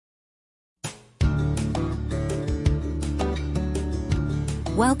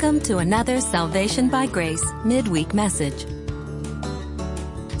Welcome to another Salvation by Grace Midweek message.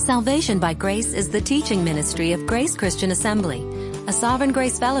 Salvation by Grace is the teaching ministry of Grace Christian Assembly, a Sovereign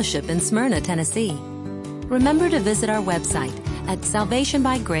Grace Fellowship in Smyrna, Tennessee. Remember to visit our website at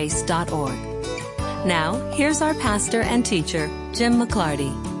salvationbygrace.org. Now, here's our pastor and teacher, Jim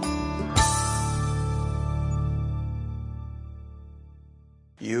McClarty.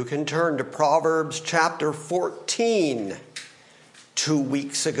 You can turn to Proverbs chapter 14. 2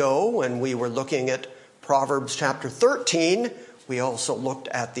 weeks ago, when we were looking at Proverbs chapter 13, we also looked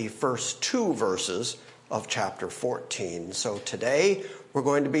at the first 2 verses of chapter 14. So today, we're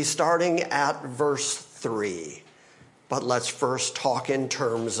going to be starting at verse 3. But let's first talk in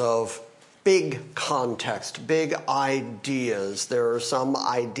terms of big context, big ideas. There are some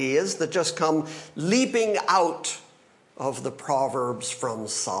ideas that just come leaping out of the Proverbs from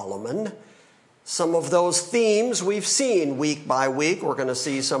Solomon. Some of those themes we've seen week by week. We're going to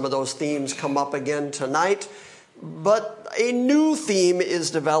see some of those themes come up again tonight. But a new theme is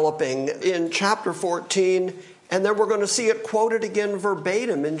developing in chapter 14, and then we're going to see it quoted again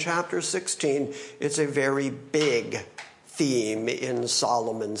verbatim in chapter 16. It's a very big theme in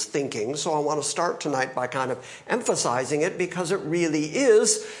Solomon's thinking. So I want to start tonight by kind of emphasizing it because it really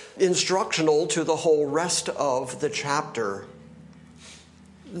is instructional to the whole rest of the chapter.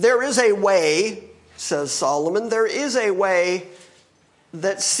 There is a way, says Solomon, there is a way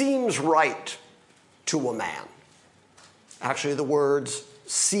that seems right to a man. Actually, the words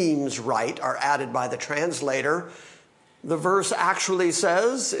seems right are added by the translator. The verse actually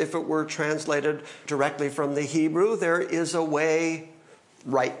says, if it were translated directly from the Hebrew, there is a way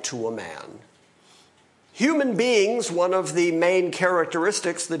right to a man. Human beings, one of the main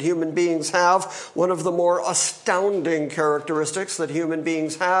characteristics that human beings have, one of the more astounding characteristics that human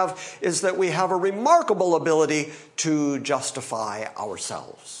beings have, is that we have a remarkable ability to justify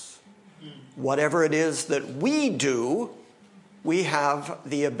ourselves. Whatever it is that we do, we have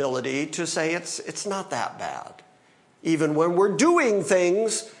the ability to say it's not that bad. Even when we're doing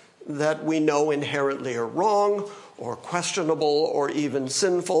things that we know inherently are wrong or questionable or even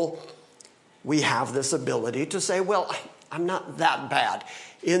sinful, we have this ability to say, well, I'm not that bad.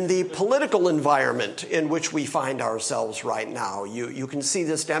 In the political environment in which we find ourselves right now, you can see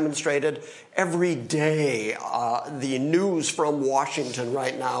this demonstrated every day. The news from Washington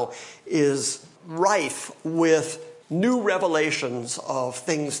right now is rife with new revelations of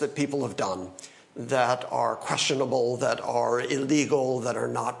things that people have done that are questionable, that are illegal, that are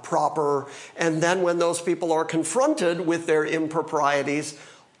not proper. And then when those people are confronted with their improprieties,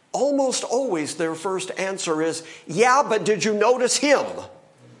 almost always their first answer is, yeah, but did you notice him?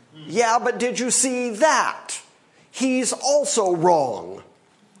 Yeah, but did you see that? He's also wrong.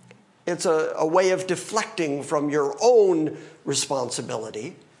 It's a way of deflecting from your own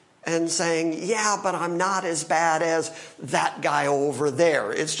responsibility and saying, yeah, but I'm not as bad as that guy over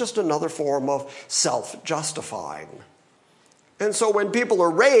there. It's just another form of self-justifying. And so when people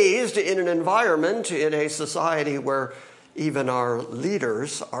are raised in an environment, in a society where even our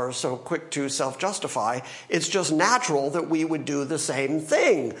leaders are so quick to self-justify, it's just natural that we would do the same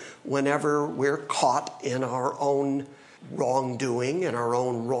thing whenever we're caught in our own wrongdoing, in our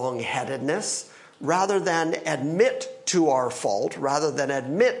own wrong-headedness. Rather than admit to our fault, rather than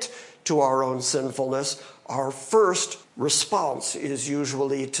admit to our own sinfulness, our first response is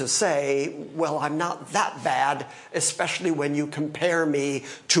usually to say, well, I'm not that bad, especially when you compare me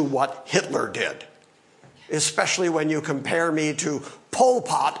to what Hitler did. Especially when you compare me to Pol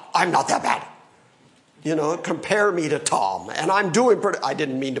Pot, I'm not that bad. You know, compare me to Tom, and I'm doing pretty. I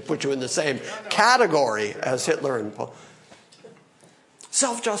didn't mean to put you in the same category as Hitler and Pol.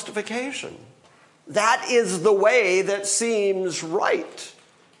 Self-justification. That is the way that seems right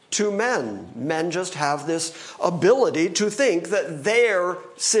to men. Men just have this ability to think that their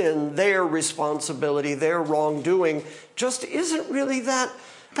sin, their responsibility, their wrongdoing just isn't really that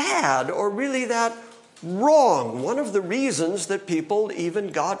bad or really that wrong. One of the reasons that people,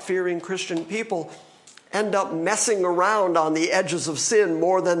 even God-fearing Christian people, end up messing around on the edges of sin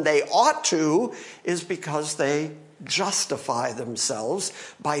more than they ought to is because they justify themselves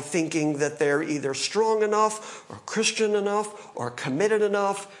by thinking that they're either strong enough or Christian enough or committed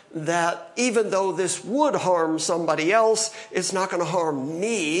enough that even though this would harm somebody else, it's not going to harm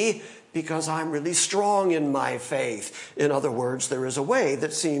me because I'm really strong in my faith. In other words, there is a way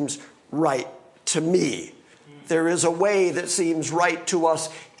that seems right to me. There is a way that seems right to us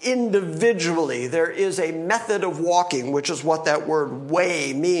individually. There is a method of walking, which is what that word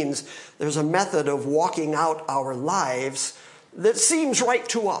way means. There's a method of walking out our lives that seems right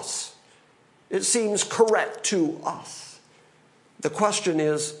to us. It seems correct to us. The question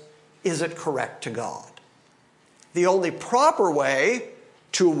is it correct to God? The only proper way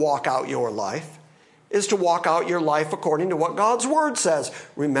to walk out your life is to walk out your life according to what God's Word says,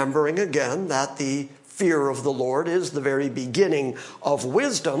 remembering again that the fear of the Lord is the very beginning of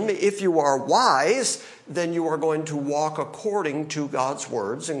wisdom. If you are wise, then you are going to walk according to God's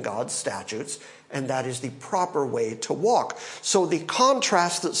words and God's statutes, and that is the proper way to walk. So the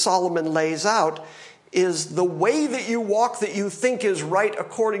contrast that Solomon lays out is the way that you walk that you think is right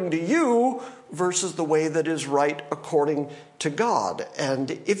according to you versus the way that is right according to God.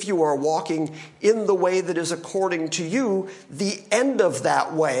 And if you are walking in the way that is according to you, the end of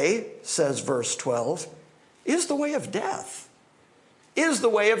that way, says verse 12, is the way of death, is the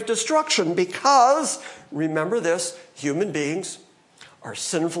way of destruction, because, remember this, human beings are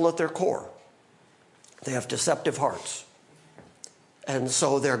sinful at their core. They have deceptive hearts. And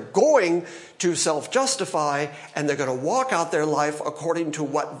so they're going to self-justify, and they're going to walk out their life according to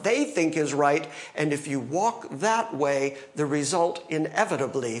what they think is right. And if you walk that way, the result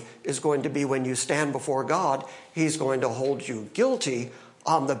inevitably is going to be when you stand before God, He's going to hold you guilty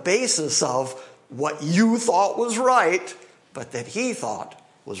on the basis of what you thought was right, but that He thought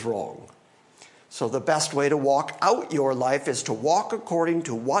was wrong. So the best way to walk out your life is to walk according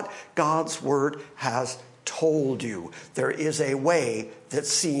to what God's Word has told you. There is a way that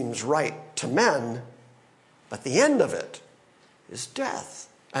seems right to men, but the end of it is death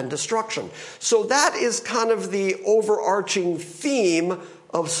and destruction. So that is kind of the overarching theme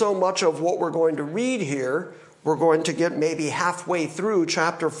of so much of what we're going to read here. We're going to get maybe halfway through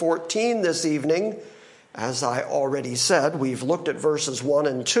chapter 14 this evening. As I already said, we've looked at verses 1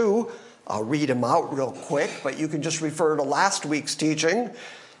 and 2. I'll read them out real quick, but you can just refer to last week's teaching.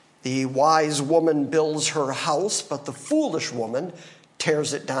 The wise woman builds her house, but the foolish woman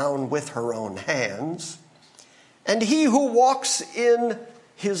tears it down with her own hands. And he who walks in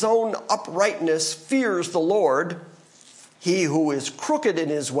his own uprightness fears the Lord. He who is crooked in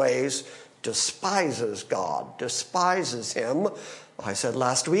his ways despises God, despises Him. I said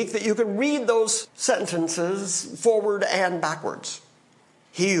last week that you can read those sentences forward and backwards.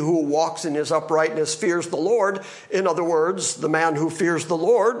 He who walks in his uprightness fears the Lord. In other words, the man who fears the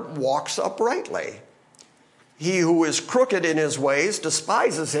Lord walks uprightly. He who is crooked in his ways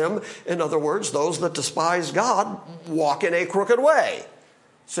despises Him. In other words, those that despise God walk in a crooked way.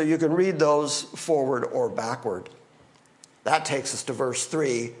 So you can read those forward or backward. That takes us to verse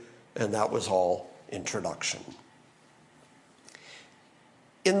 3, and that was all introduction.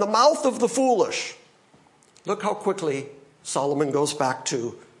 In the mouth of the foolish, look how quickly Solomon goes back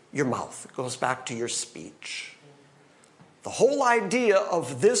to your mouth, goes back to your speech. The whole idea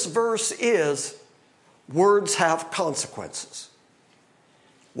of this verse is words have consequences.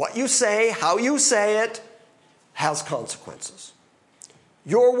 What you say, how you say it, has consequences.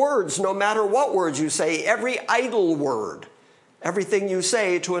 Your words, no matter what words you say, every idle word, everything you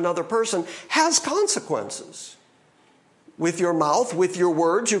say to another person has consequences. With your mouth, with your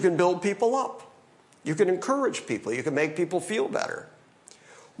words, you can build people up. You can encourage people. You can make people feel better.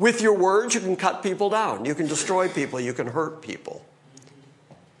 With your words, you can cut people down. You can destroy people. You can hurt people.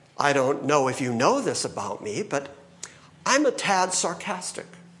 I don't know if you know this about me, but I'm a tad sarcastic.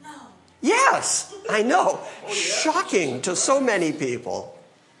 No. Yes, I know. Oh, yeah. Shocking to so many people.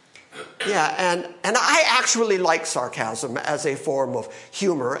 Yeah, and I actually like sarcasm as a form of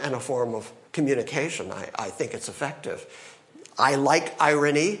humor and a form of communication. I think it's effective. I like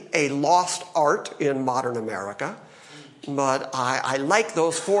irony, a lost art in modern America, but I like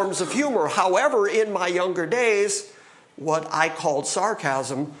those forms of humor. However, in my younger days, what I called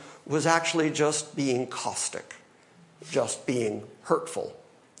sarcasm was actually just being caustic, just being hurtful.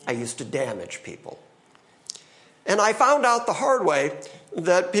 I used to damage people. And I found out the hard way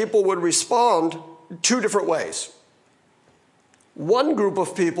that people would respond two different ways. One group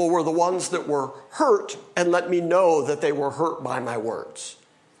of people were the ones that were hurt and let me know that they were hurt by my words.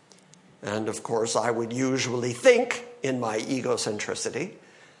 And of course, I would usually think, in my egocentricity,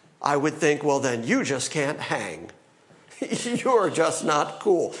 I would think, well, then you just can't hang. You're just not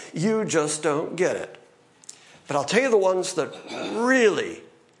cool. You just don't get it. But I'll tell you the ones that really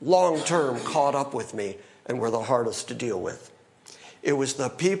long-term caught up with me and were the hardest to deal with. It was the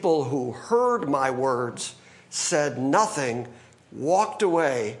people who heard my words, said nothing, walked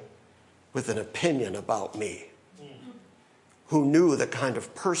away with an opinion about me, who knew the kind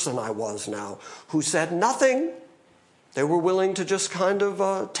of person I was now, who said nothing. They were willing to just kind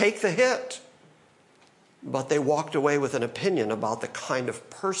of take the hit, but they walked away with an opinion about the kind of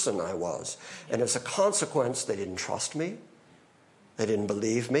person I was. And as a consequence, they didn't trust me. They didn't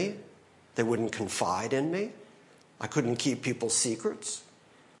believe me. They wouldn't confide in me. I couldn't keep people's secrets.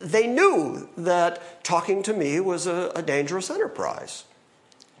 They knew that talking to me was a dangerous enterprise.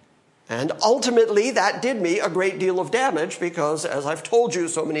 And ultimately, that did me a great deal of damage because, as I've told you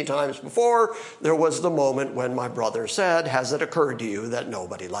so many times before, there was the moment when my brother said, "Has it occurred to you that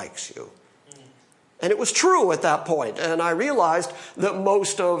nobody likes you?" And it was true at that point. And I realized that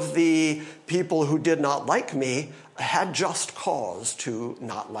most of the people who did not like me had just cause to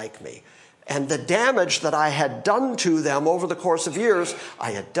not like me. And the damage that I had done to them over the course of years,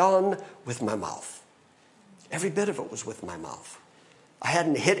 I had done with my mouth. Every bit of it was with my mouth. I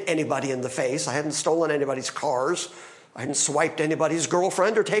hadn't hit anybody in the face. I hadn't stolen anybody's cars. I hadn't swiped anybody's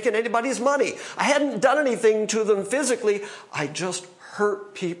girlfriend or taken anybody's money. I hadn't done anything to them physically. I just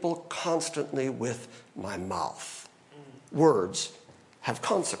hurt people constantly with my mouth. Words have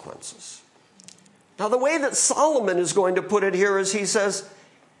consequences. Now, the way that Solomon is going to put it here is he says,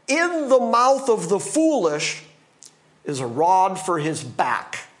 "In the mouth of the foolish is a rod for his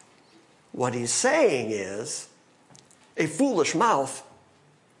back." What he's saying is, a foolish mouth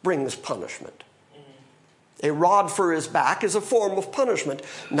brings punishment. A rod for his back is a form of punishment,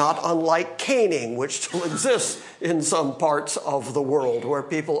 not unlike caning, which still exists in some parts of the world, where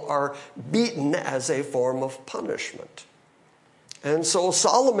people are beaten as a form of punishment. And so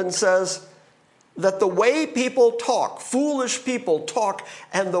Solomon says that the way people talk, foolish people talk,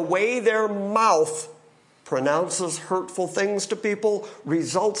 and the way their mouth pronounces hurtful things to people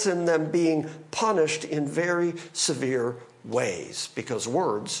results in them being punished in very severe ways, because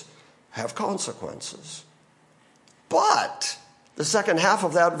words have consequences. But the second half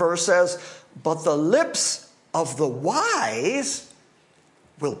of that verse says, "But the lips of the wise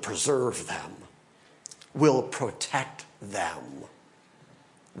will preserve them, will protect them."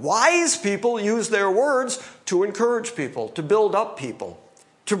 Wise people use their words to encourage people, to build up people,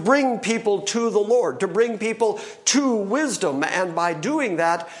 to bring people to the Lord, to bring people to wisdom. And by doing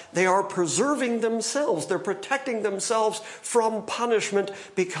that, they are preserving themselves. They're protecting themselves from punishment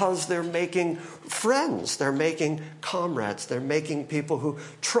because they're making friends. They're making comrades. They're making people who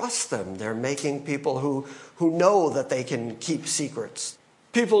trust them. They're making people who know that they can keep secrets.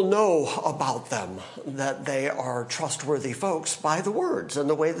 People know about them that they are trustworthy folks by the words and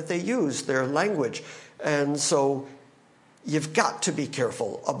the way that they use their language. And so you've got to be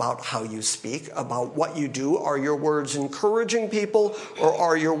careful about how you speak, about what you do. Are your words encouraging people, or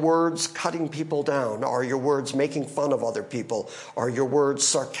are your words cutting people down? Are your words making fun of other people? Are your words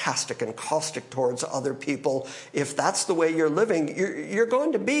sarcastic and caustic towards other people? If that's the way you're living, you're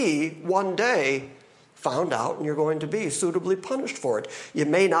going to be one day found out, and you're going to be suitably punished for it. You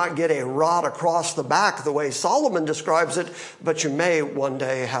may not get a rod across the back the way Solomon describes it, but you may one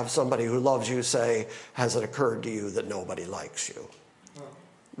day have somebody who loves you say, "Has it occurred to you that nobody likes you?"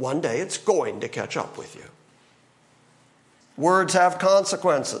 One day it's going to catch up with you. Words have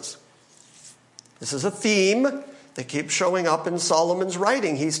consequences. This is a theme that keeps showing up in Solomon's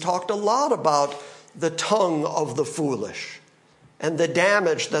writing. He's talked a lot about the tongue of the foolish and the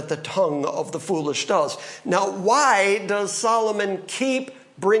damage that the tongue of the foolish does. Now, why does Solomon keep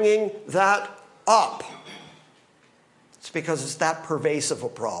bringing that up? It's because it's that pervasive a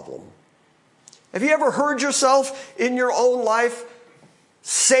problem. Have you ever heard yourself in your own life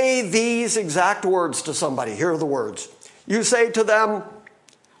say these exact words to somebody? Here are the words. You say to them,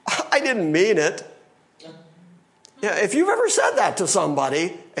 "I didn't mean it." Yeah, if you've ever said that to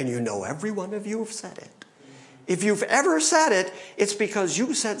somebody, and you know every one of you have said it, if you've ever said it, it's because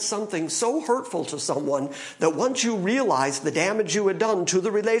you said something so hurtful to someone that once you realized the damage you had done to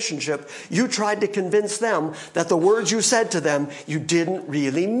the relationship, you tried to convince them that the words you said to them you didn't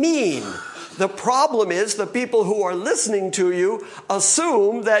really mean. The problem is the people who are listening to you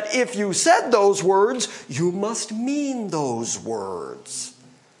assume that if you said those words, you must mean those words.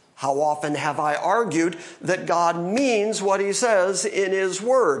 How often have I argued that God means what he says in his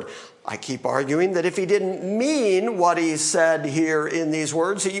word? I keep arguing that if he didn't mean what he said here in these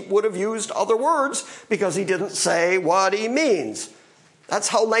words, he would have used other words because he didn't say what he means. That's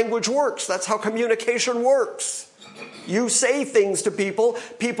how language works. That's how communication works. You say things to people,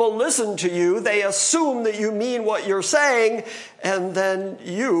 people listen to you, they assume that you mean what you're saying, and then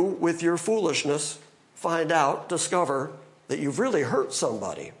you, with your foolishness, discover that you've really hurt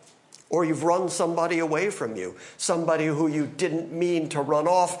somebody. Or you've run somebody away from you, somebody who you didn't mean to run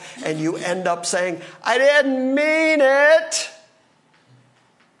off, and you end up saying, "I didn't mean it."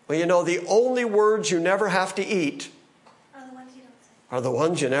 Well, you know, the only words you never have to eat are the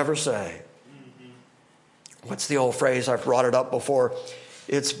ones you never say. What's the old phrase? I've brought it up before.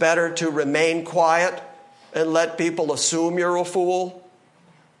 It's better to remain quiet and let people assume you're a fool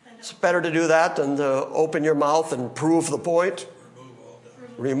It's better to do that than to open your mouth and prove the point.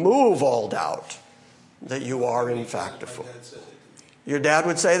 Remove all doubt that you are in fact a fool. Your dad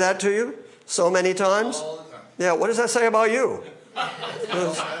would say that to you so many times? All the time. Yeah, what does that say about you?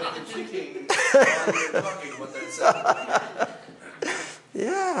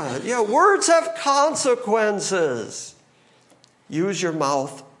 Yeah, words have consequences. Use your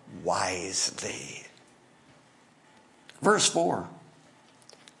mouth wisely. Verse 4.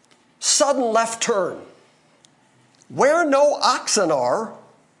 Sudden left turn. Where no oxen are,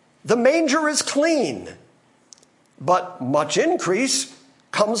 the manger is clean, but much increase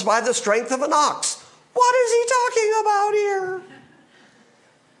comes by the strength of an ox. What is he talking about here?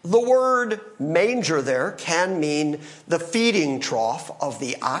 The word manger there can mean the feeding trough of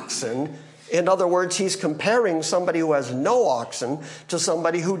the oxen. In other words, he's comparing somebody who has no oxen to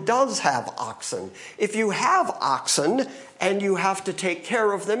somebody who does have oxen. If you have oxen and you have to take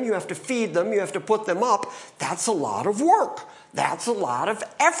care of them, you have to feed them, you have to put them up, that's a lot of work. That's a lot of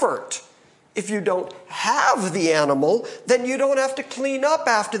effort. If you don't have the animal, then you don't have to clean up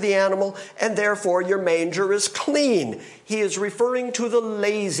after the animal, and therefore your manger is clean. He is referring to the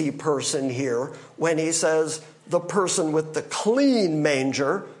lazy person here when he says the person with the clean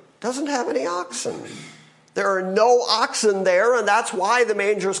manger doesn't have any oxen. There are no oxen there, and that's why the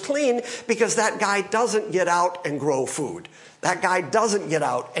manger's clean, because that guy doesn't get out and grow food. That guy doesn't get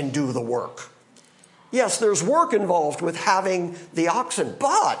out and do the work. Yes, there's work involved with having the oxen,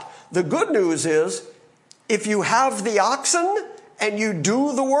 but the good news is if you have the oxen and you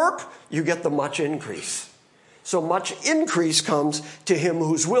do the work, you get the much increase. So much increase comes to him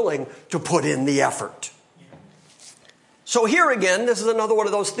who's willing to put in the effort. So here again, this is another one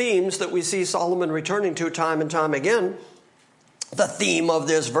of those themes that we see Solomon returning to time and time again. The theme of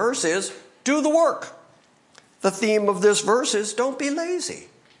this verse is do the work. The theme of this verse is don't be lazy.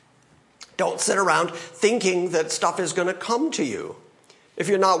 Don't sit around thinking that stuff is going to come to you. If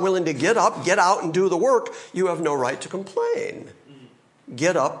you're not willing to get up, get out and do the work, you have no right to complain.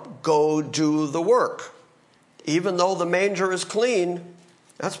 Get up, go do the work. Even though the manger is clean,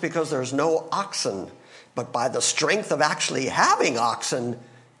 that's because there's no oxen. But by the strength of actually having oxen,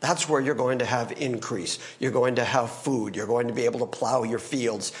 that's where you're going to have increase. You're going to have food. You're going to be able to plow your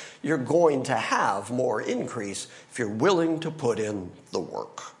fields. You're going to have more increase if you're willing to put in the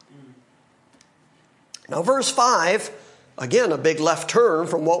work. Now, verse 5, again, a big left turn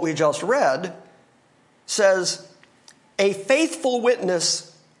from what we just read, says, a faithful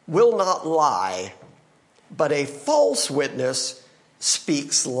witness will not lie, but a false witness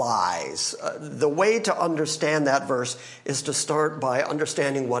speaks lies. The way to understand that verse is to start by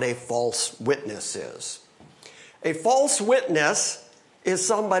understanding what a false witness is. A false witness is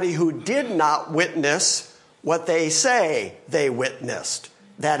somebody who did not witness what they say they witnessed.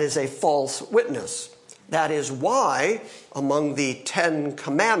 That is a false witness. That is why, among the 10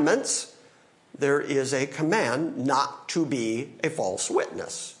 commandments, there is a command not to be a false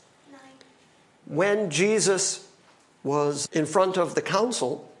witness. When Jesus was in front of the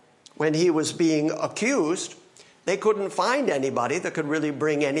council, when he was being accused, they couldn't find anybody that could really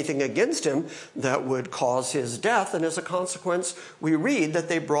bring anything against him that would cause his death. And as a consequence, we read that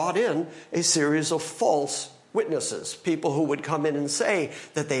they brought in a series of false witnesses, people who would come in and say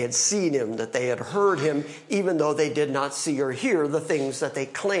that they had seen him, that they had heard him, even though they did not see or hear the things that they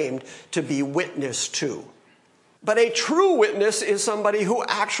claimed to be witness to. But a true witness is somebody who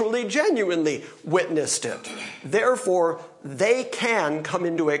actually genuinely witnessed it. Therefore, they can come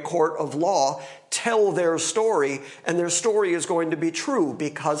into a court of law, tell their story, and their story is going to be true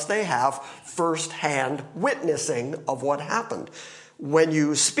because they have firsthand witnessing of what happened. When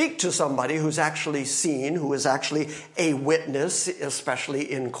you speak to somebody who's actually seen, who is actually a witness,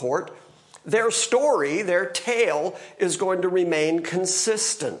 especially in court, their story, their tale is going to remain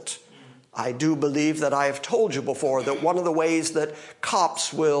consistent. I do believe that I have told you before that one of the ways that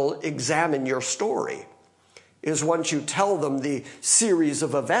cops will examine your story is once you tell them the series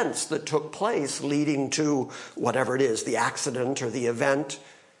of events that took place leading to whatever it is, the accident or the event,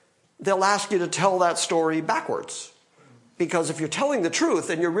 they'll ask you to tell that story backwards. Because if you're telling the truth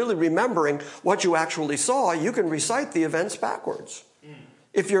and you're really remembering what you actually saw, you can recite the events backwards.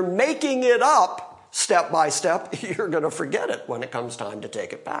 If you're making it up step by step, you're going to forget it when it comes time to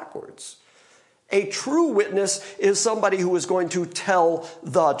take it backwards. A true witness is somebody who is going to tell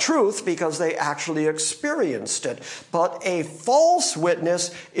the truth because they actually experienced it. But a false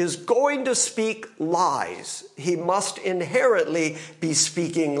witness is going to speak lies. He must inherently be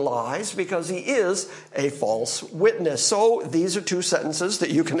speaking lies because he is a false witness. So these are two sentences that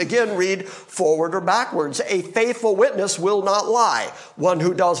you can again read forward or backwards. A faithful witness will not lie. One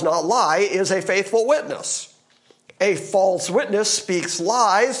who does not lie is a faithful witness. A false witness speaks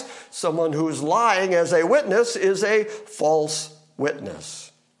lies. Someone who's lying as a witness is a false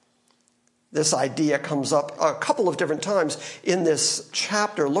witness. This idea comes up a couple of different times in this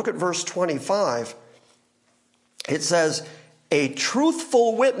chapter. Look at verse 25. It says, a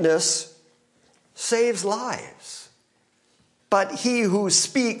truthful witness saves lives, but he who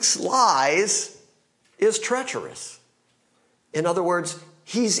speaks lies is treacherous. In other words,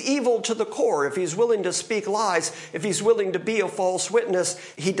 he's evil to the core. If he's willing to speak lies, if he's willing to be a false witness,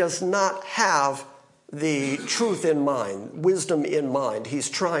 he does not have the truth in mind, wisdom in mind. He's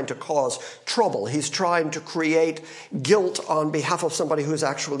trying to cause trouble. He's trying to create guilt on behalf of somebody who's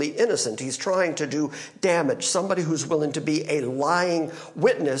actually innocent. He's trying to do damage. Somebody who's willing to be a lying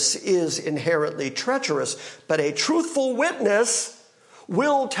witness is inherently treacherous. But a truthful witness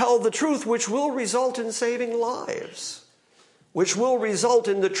will tell the truth, which will result in saving lives, which will result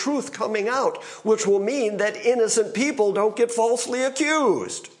in the truth coming out, which will mean that innocent people don't get falsely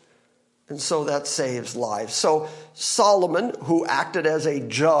accused. And so that saves lives. So Solomon, who acted as a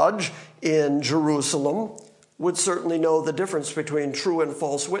judge in Jerusalem, would certainly know the difference between true and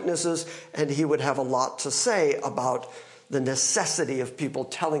false witnesses, and he would have a lot to say about the necessity of people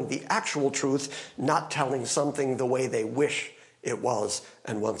telling the actual truth, not telling something the way they wish it was.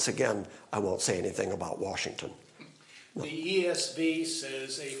 And once again, I won't say anything about Washington. The ESV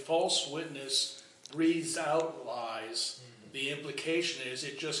says a false witness breathes out lies. The implication is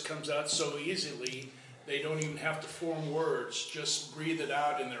it just comes out so easily they don't even have to form words, just breathe it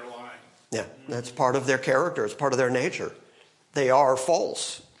out in their lying. Yeah, that's part of their character. It's part of their nature. They are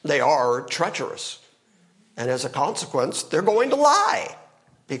false. They are treacherous. And as a consequence, they're going to lie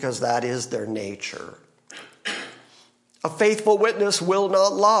because that is their nature. A faithful witness will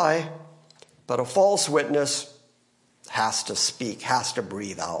not lie, but a false witness has to speak, has to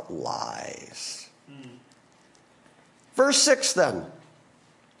breathe out lies. Verse 6 then,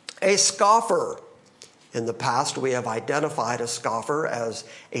 a scoffer. In the past, we have identified a scoffer as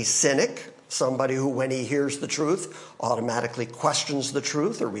a cynic, somebody who, when he hears the truth, automatically questions the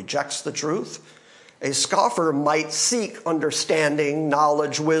truth or rejects the truth. A scoffer might seek understanding,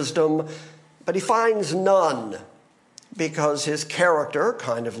 knowledge, wisdom, but he finds none because his character,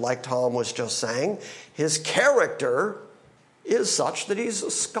 kind of like Tom was just saying, his character is such that he's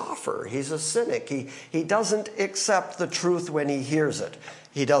a scoffer. He's a cynic. He doesn't accept the truth when he hears it.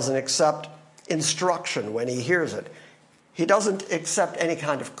 He doesn't accept instruction when he hears it. He doesn't accept any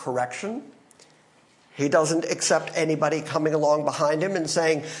kind of correction. He doesn't accept anybody coming along behind him and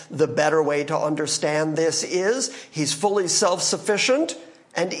saying, the better way to understand this is. He's fully self-sufficient.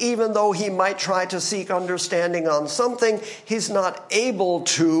 And even though he might try to seek understanding on something, he's not able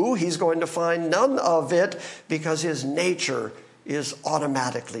to. He's going to find none of it because his nature is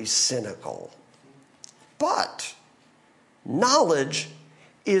automatically cynical. But knowledge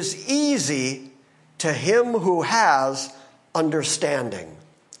is easy to him who has understanding.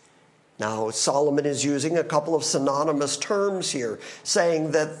 Now, Solomon is using a couple of synonymous terms here,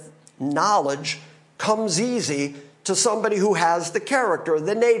 saying that knowledge comes easy to somebody who has the character,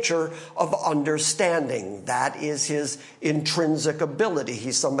 the nature of understanding. That is his intrinsic ability.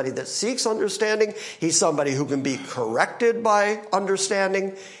 He's somebody that seeks understanding. He's somebody who can be corrected by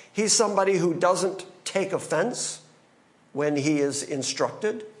understanding. He's somebody who doesn't take offense when he is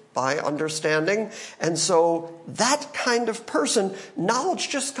instructed by understanding. And so that kind of person, knowledge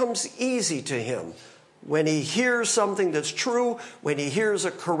just comes easy to him. When he hears something that's true, when he hears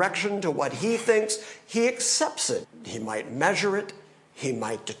a correction to what he thinks, he accepts it. He might measure it. He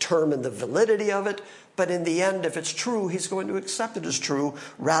might determine the validity of it. But in the end, if it's true, he's going to accept it as true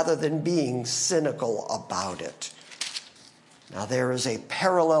rather than being cynical about it. Now, there is a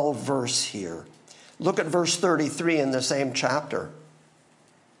parallel verse here. Look at verse 33 in the same chapter.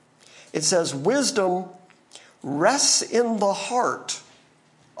 It says, wisdom rests in the heart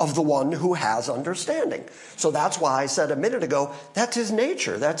of the one who has understanding. So that's why I said a minute ago, that's his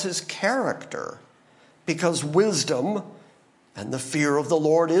nature, that's his character. Because wisdom and the fear of the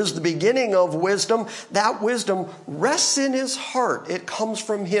Lord is the beginning of wisdom. That wisdom rests in his heart. It comes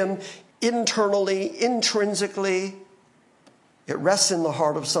from him internally, intrinsically. It rests in the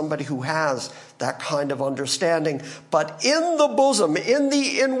heart of somebody who has that kind of understanding. But in the bosom, in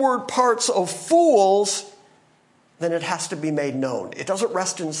the inward parts of fools, then it has to be made known. It doesn't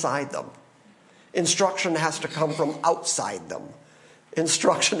rest inside them. Instruction has to come from outside them.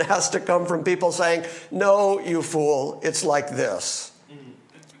 Instruction has to come from people saying, no, you fool, it's like this.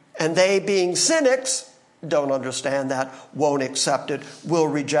 And they, being cynics, don't understand that, won't accept it, will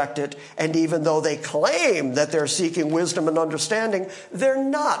reject it. And even though they claim that they're seeking wisdom and understanding, they're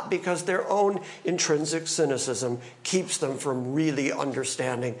not, because their own intrinsic cynicism keeps them from really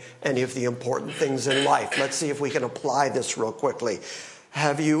understanding any of the important things in life. Let's see if we can apply this real quickly.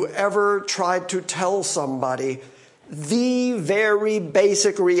 Have you ever tried to tell somebody the very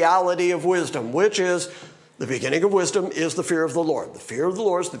basic reality of wisdom, which is the beginning of wisdom is the fear of the Lord. The fear of the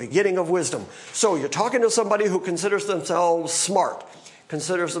Lord is the beginning of wisdom. So you're talking to somebody who considers themselves smart,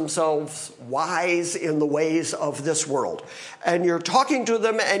 considers themselves wise in the ways of this world. And you're talking to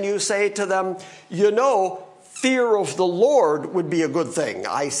them and you say to them, you know, fear of the Lord would be a good thing.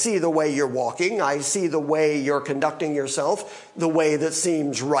 I see the way you're walking. I see the way you're conducting yourself, the way that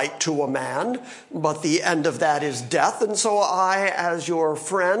seems right to a man. But the end of that is death. And so I, as your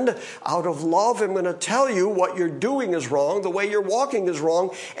friend, out of love, am going to tell you what you're doing is wrong, the way you're walking is wrong,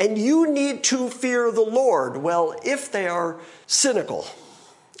 and you need to fear the Lord. Well, if they are cynical,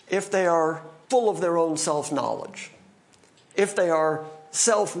 if they are full of their own self-knowledge, if they are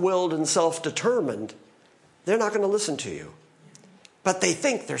self-willed and self-determined, they're not going to listen to you. But they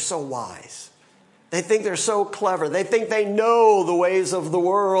think they're so wise. They think they're so clever. They think they know the ways of the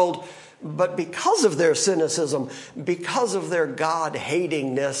world. But because of their cynicism, because of their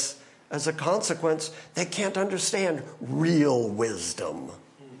God-hatingness, as a consequence, they can't understand real wisdom.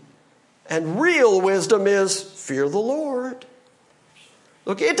 And real wisdom is fear the Lord.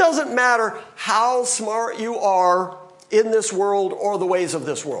 Look, it doesn't matter how smart you are in this world or the ways of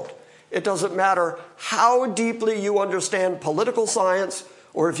this world. It doesn't matter how deeply you understand political science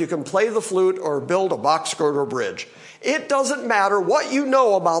or if you can play the flute or build a box girder bridge. It doesn't matter what you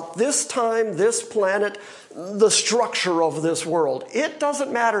know about this time, this planet, the structure of this world. It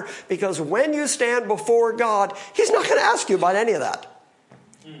doesn't matter, because when you stand before God, He's not going to ask you about any of that.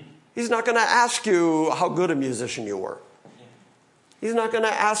 He's not going to ask you how good a musician you were. He's not going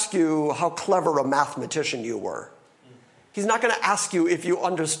to ask you how clever a mathematician you were. He's not going to ask you if you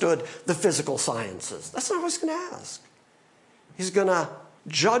understood the physical sciences. That's not what He's going to ask. He's going to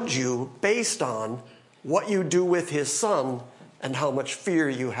judge you based on what you do with His Son and how much fear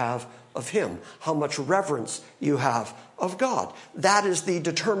you have of Him, how much reverence you have of God. That is the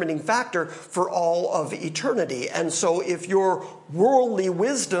determining factor for all of eternity. And so if your worldly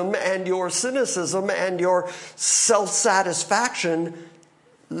wisdom and your cynicism and your self-satisfaction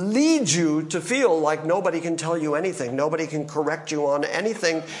leads you to feel like nobody can tell you anything, nobody can correct you on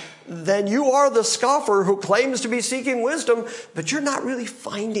anything, then you are the scoffer who claims to be seeking wisdom, but you're not really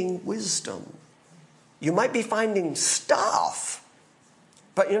finding wisdom. You might be finding stuff,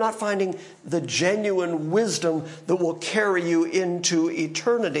 but you're not finding the genuine wisdom that will carry you into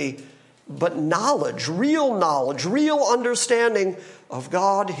eternity. But knowledge, real understanding of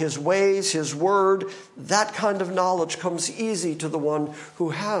God, His ways, His word, that kind of knowledge comes easy to the one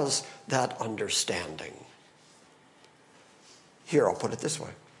who has that understanding. Here, I'll put it this way.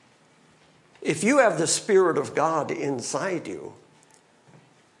 If you have the Spirit of God inside you,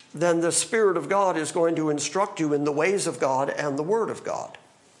 then the Spirit of God is going to instruct you in the ways of God and the Word of God.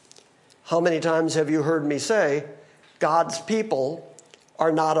 How many times have you heard me say, God's people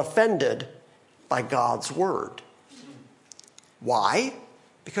are not offended by God's Word? Why?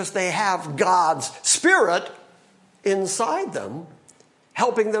 Because they have God's Spirit inside them,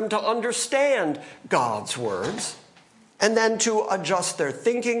 helping them to understand God's words, and then to adjust their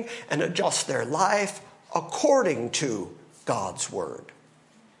thinking and adjust their life according to God's Word.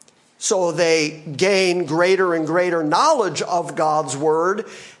 So they gain greater and greater knowledge of God's Word,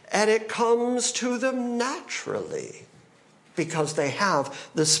 and it comes to them naturally because they have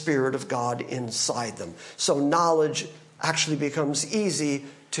the Spirit of God inside them. So knowledge actually becomes easy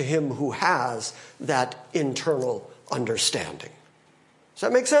to him who has that internal understanding. Does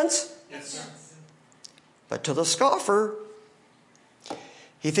that make sense? Yes. But to the scoffer,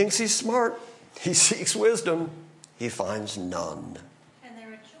 he thinks he's smart. He seeks wisdom. He finds none. And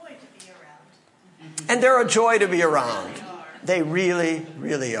they're a joy to be around. And they're a joy to be around. They really,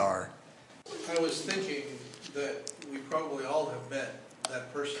 really are. I was thinking that we probably all have met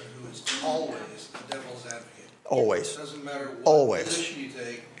that person who is always the devil's advocate. Always. It doesn't matter what Always. position you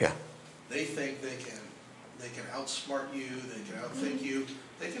take. Yeah. They think they can outsmart you, they can outthink you,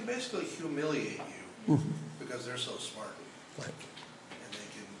 they can basically humiliate you because they're so smart. Right. And they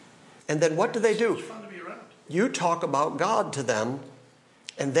can, And then what do they do? it's fun to be around. You talk about God to them,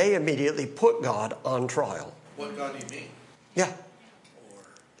 and they immediately put God on trial. What God do you mean? Yeah. Or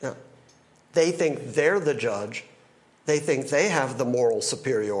Yeah. They think they're the judge. They think they have the moral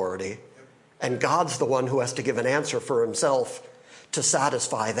superiority. And God's the one who has to give an answer for himself to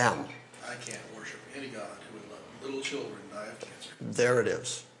satisfy them. I can't worship any God who would let little children die of cancer. There it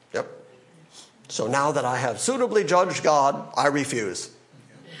is. Yep. So now that I have suitably judged God, I refuse.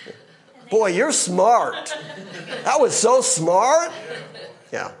 Boy, you're smart. That was so smart.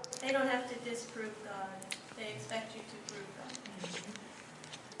 Yeah. They don't have to disprove God. They expect you to prove God.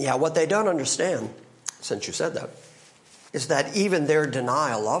 Yeah, what they don't understand, since you said that, is that even their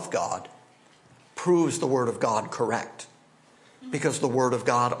denial of God proves the Word of God correct. Because the Word of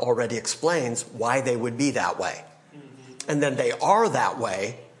God already explains why they would be that way. And then they are that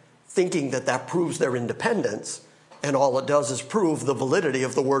way, thinking that that proves their independence, and all it does is prove the validity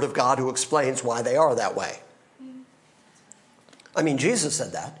of the Word of God who explains why they are that way. I mean, Jesus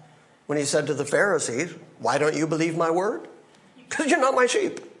said that when he said to the Pharisees, why don't you believe my word? Because you're not my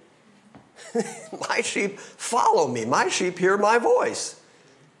sheep. My sheep follow me. My sheep hear my voice.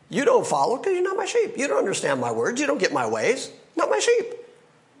 You don't follow because you're not my sheep. You don't understand my words. You don't get my ways. Not my sheep.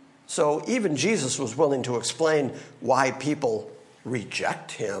 So even Jesus was willing to explain why people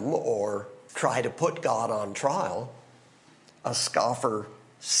reject him or try to put God on trial. A scoffer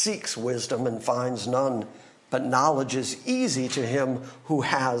seeks wisdom and finds none, but knowledge is easy to him who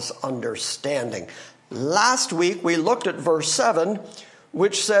has understanding. Last week we looked at verse 7,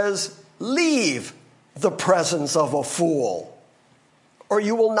 which says, leave the presence of a fool, or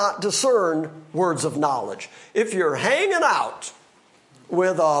you will not discern words of knowledge. If you're hanging out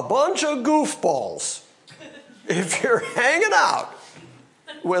with a bunch of goofballs, if you're hanging out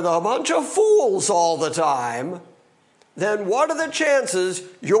with a bunch of fools all the time, then what are the chances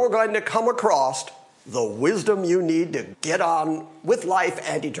you're going to come across the wisdom you need to get on with life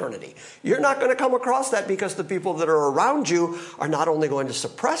and eternity? You're not going to come across that because the people that are around you are not only going to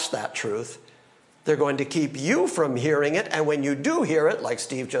suppress that truth, they're going to keep you from hearing it. And when you do hear it, like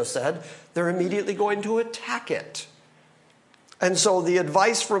Steve just said, they're immediately going to attack it. And so the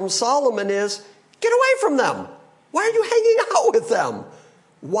advice from Solomon is, get away from them. Why are you hanging out with them?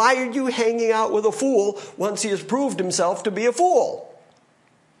 Why are you hanging out with a fool once he has proved himself to be a fool?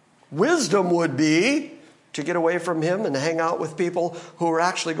 Wisdom would be to get away from him and hang out with people who are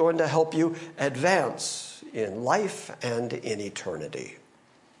actually going to help you advance in life and in eternity.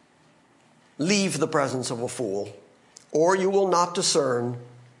 Leave the presence of a fool, or you will not discern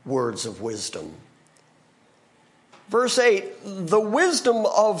words of wisdom. Verse 8, the wisdom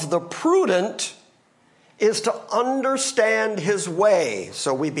of the prudent is to understand his way.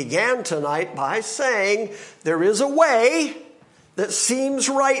 So we began tonight by saying there is a way that seems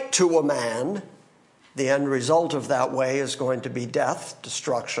right to a man. The end result of that way is going to be death,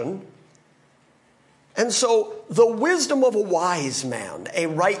 destruction. And so the wisdom of a wise man, a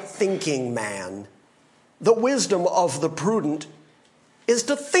right-thinking man, the wisdom of the prudent is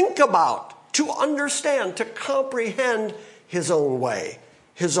to think about, to understand, to comprehend his own way,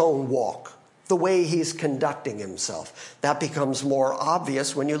 his own walk, the way he's conducting himself. That becomes more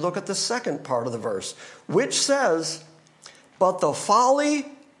obvious when you look at the second part of the verse, which says, but the folly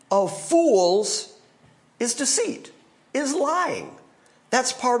of fools is deceit, is lying.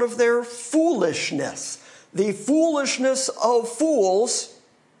 That's part of their foolishness. The foolishness of fools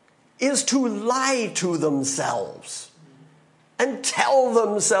is to lie to themselves and tell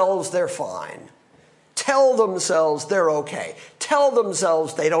themselves they're fine. Tell themselves they're okay. Tell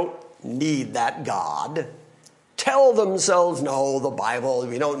themselves they don't need that God. Tell themselves, no, the Bible,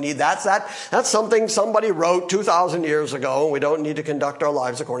 we don't need that. That's something somebody wrote 2,000 years ago. We don't need to conduct our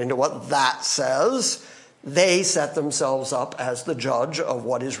lives according to what that says. They set themselves up as the judge of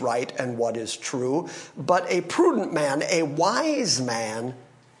what is right and what is true. But a prudent man, a wise man,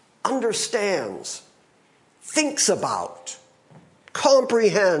 understands, thinks about,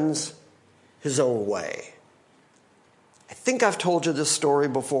 comprehends his own way. I think I've told you this story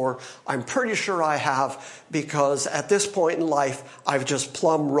before. I'm pretty sure I have, because at this point in life, I've just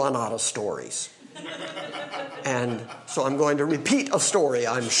plumb run out of stories. And so I'm going to repeat a story,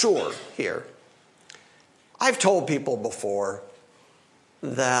 I'm sure, here. I've told people before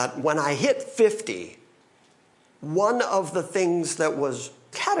that when I hit 50, one of the things that was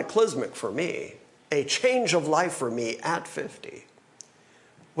cataclysmic for me, a change of life for me at 50,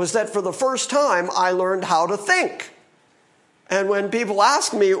 was that for the first time I learned how to think. And when people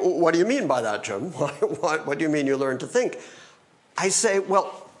ask me, what do you mean by that, Jim? What do you mean you learned to think? I say,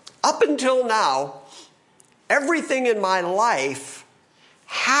 well, up until now, Everything in my life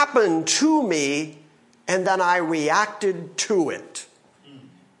happened to me, and then I reacted to it.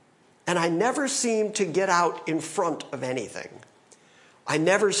 And I never seemed to get out in front of anything. I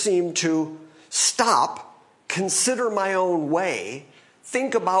never seemed to stop, consider my own way,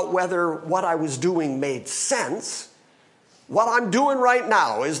 think about whether what I was doing made sense. What I'm doing right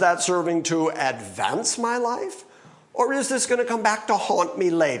now, is that serving to advance my life? Or is this going to come back to haunt me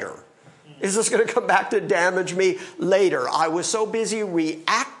later? Is this going to come back to damage me later? I was so busy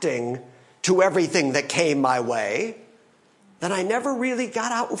reacting to everything that came my way that I never really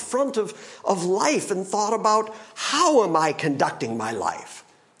got out in front of life and thought about, how am I conducting my life?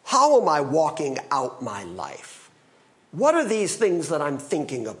 How am I walking out my life? What are these things that I'm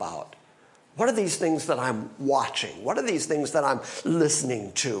thinking about? What are these things that I'm watching? What are these things that I'm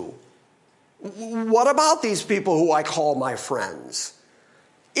listening to? What about these people who I call my friends?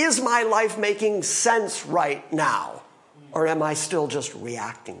 Is my life making sense right now? Or am I still just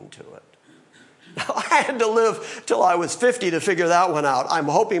reacting to it? I had to live till I was 50 to figure that one out. I'm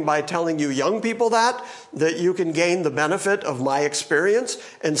hoping by telling you young people that you can gain the benefit of my experience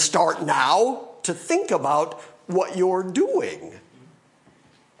and start now to think about what you're doing.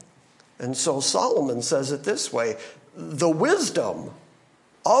 And so Solomon says it this way: the wisdom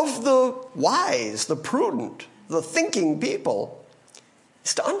of the wise, the prudent, the thinking people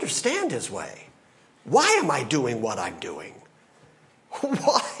is to understand his way. Why am I doing what I'm doing?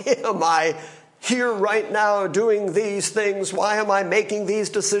 Why am I here right now doing these things? Why am I making these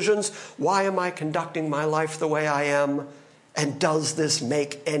decisions? Why am I conducting my life the way I am? And does this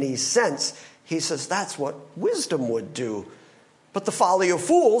make any sense? He says that's what wisdom would do. But the folly of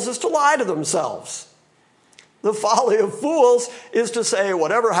fools is to lie to themselves. The folly of fools is to say,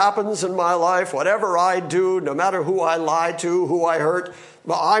 whatever happens in my life, whatever I do, no matter who I lie to, who I hurt,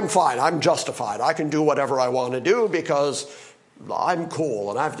 well, I'm fine, I'm justified. I can do whatever I want to do because I'm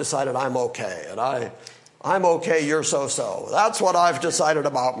cool, and I've decided I'm okay, and I'm okay, you're so-so. That's what I've decided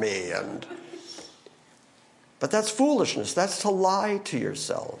about me. But that's foolishness. That's to lie to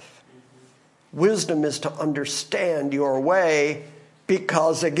yourself. Wisdom is to understand your way,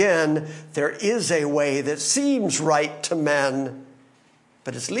 because, again, there is a way that seems right to men,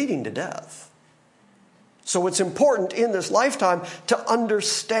 but it's leading to death. So it's important in this lifetime to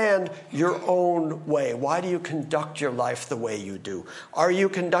understand your own way. Why do you conduct your life the way you do? Are you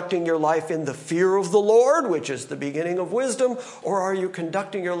conducting your life in the fear of the Lord, which is the beginning of wisdom, or are you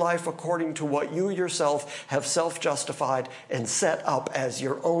conducting your life according to what you yourself have self-justified and set up as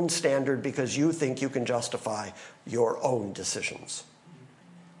your own standard because you think you can justify your own decisions?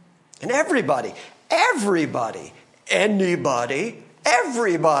 And everybody, anybody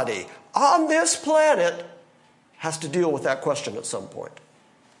on this planet has to deal with that question at some point.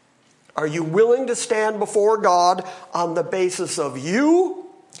 Are you willing to stand before God on the basis of you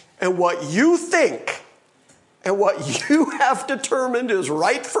and what you think and what you have determined is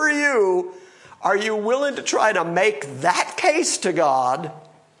right for you? Are you willing to try to make that case to God?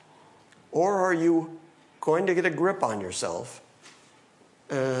 Or are you going to get a grip on yourself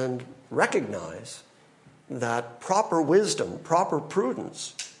and recognize that proper wisdom, proper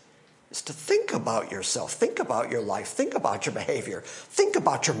prudence is to think about yourself, think about your life, think about your behavior, think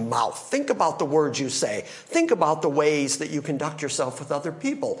about your mouth, think about the words you say, think about the ways that you conduct yourself with other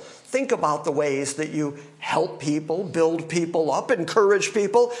people, think about the ways that you help people, build people up, encourage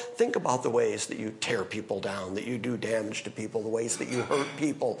people, think about the ways that you tear people down, that you do damage to people, the ways that you hurt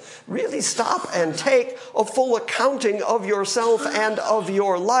people. Really stop and take a full accounting of yourself and of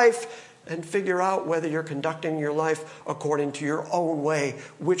your life, and figure out whether you're conducting your life according to your own way,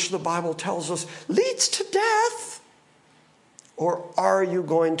 which the Bible tells us leads to death. Or are you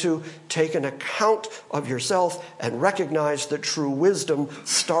going to take an account of yourself and recognize that true wisdom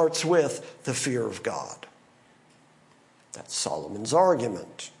starts with the fear of God? That's Solomon's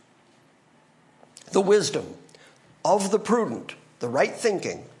argument. The wisdom of the prudent, the right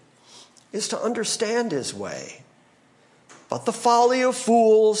thinking, is to understand his way. But the folly of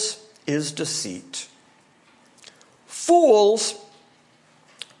fools is deceit. Fools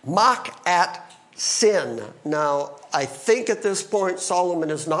mock at sin. Now, I think at this point Solomon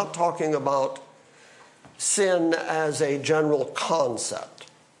is not talking about sin as a general concept.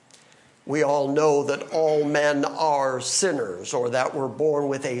 We all know that all men are sinners, or that we're born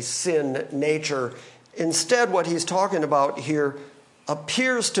with a sin nature. Instead, what he's talking about here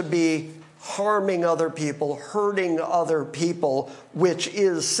appears to be harming other people, hurting other people, which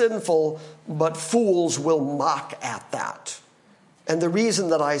is sinful, but fools will mock at that. And the reason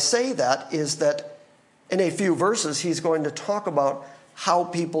that I say that is that in a few verses, he's going to talk about how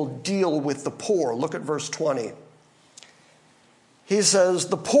people deal with the poor. Look at verse 20. He says,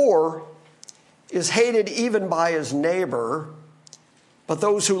 the poor is hated even by his neighbor, but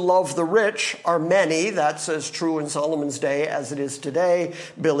those who love the rich are many. That's as true in Solomon's day as it is today.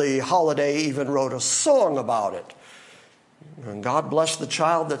 Billie Holiday even wrote a song about it. And God bless the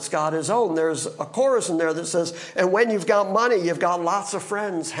child that's got his own. There's a chorus in there that says, and when you've got money, you've got lots of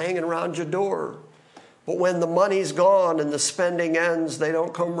friends hanging around your door. But when the money's gone and the spending ends, they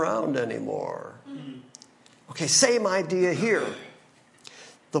don't come round anymore. Okay, same idea here.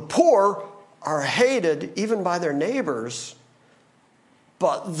 The poor are hated even by their neighbors,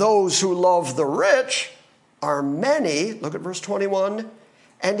 but those who love the rich are many. Look at verse 21.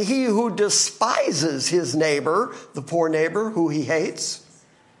 And he who despises his neighbor, the poor neighbor who he hates,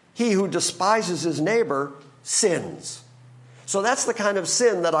 he who despises his neighbor sins. So that's the kind of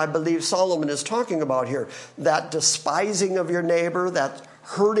sin that I believe Solomon is talking about here. That despising of your neighbor, that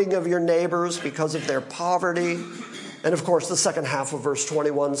hurting of your neighbors because of their poverty. And of course, the second half of verse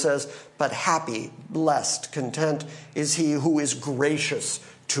 21 says, but happy, blessed, content is he who is gracious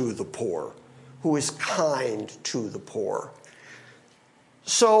to the poor, who is kind to the poor.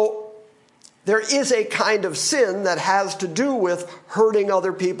 So there is a kind of sin that has to do with hurting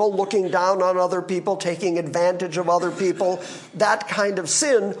other people, looking down on other people, taking advantage of other people. That kind of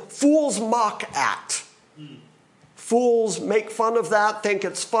sin, fools mock at. Fools make fun of that, think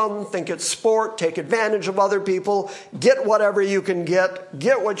it's fun, think it's sport, take advantage of other people, get whatever you can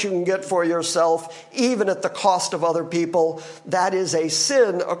get what you can get for yourself, even at the cost of other people. That is a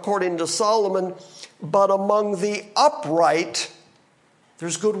sin, according to Solomon. But among the upright,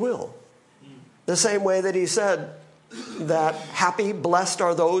 there's goodwill. The same way that he said that happy, blessed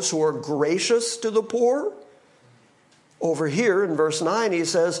are those who are gracious to the poor. Over here in verse 9, he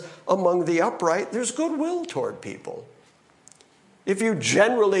says, among the upright, there's goodwill toward people. If you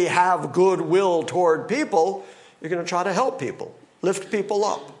generally have goodwill toward people, you're going to try to help people, lift people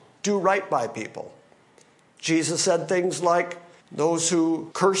up, do right by people. Jesus said things like, those who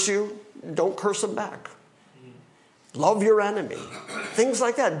curse you, don't curse them back. Love your enemy. Things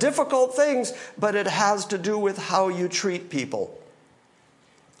like that. Difficult things, but it has to do with how you treat people.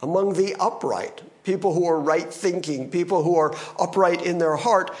 Among the upright, people who are right thinking, people who are upright in their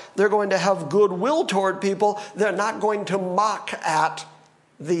heart, they're going to have goodwill toward people. They're not going to mock at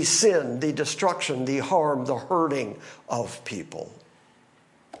the sin, the destruction, the harm, the hurting of people.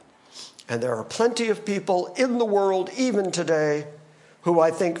 And there are plenty of people in the world, even today, who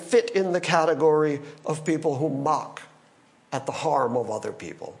I think fit in the category of people who mock at the harm of other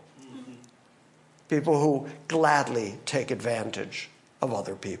people. People who gladly take advantage of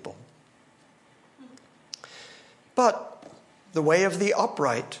other people. But the way of the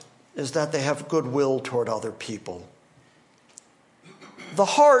upright is that they have goodwill toward other people. The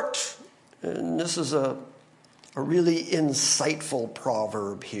heart, and this is a really insightful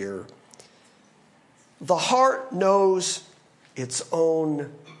proverb here. The heart knows its own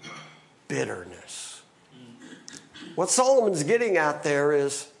bitterness. What Solomon's getting at there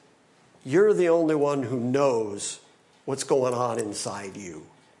is, you're the only one who knows what's going on inside you.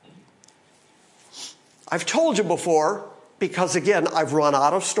 I've told you before, because again, I've run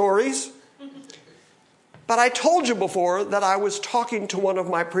out of stories, but I told you before that I was talking to one of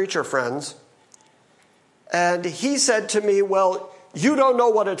my preacher friends, and he said to me, well, you don't know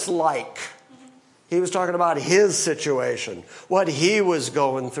what it's like. He was talking about his situation, what he was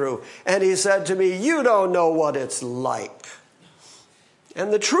going through. And he said to me, you don't know what it's like.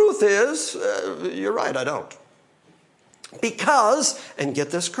 And the truth is, you're right, I don't. Because, and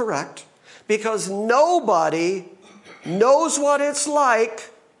get this correct, because nobody knows what it's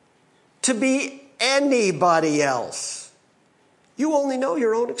like to be anybody else. You only know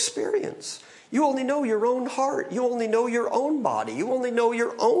your own experience. You only know your own heart. You only know your own body. You only know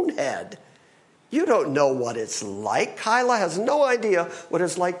your own head. You don't know what it's like. Kyla has no idea what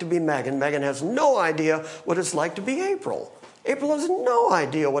it's like to be Megan. Megan has no idea what it's like to be April. April has no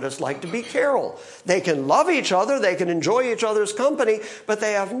idea what it's like to be Carol. They can love each other, they can enjoy each other's company, but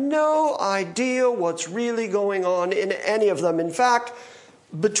they have no idea what's really going on in any of them. In fact,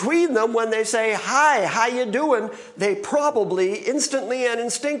 between them, when they say, hi, how you doing? They probably instantly and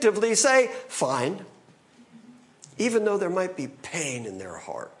instinctively say, fine. Even though there might be pain in their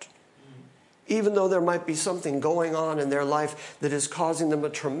heart. Even though there might be something going on in their life that is causing them a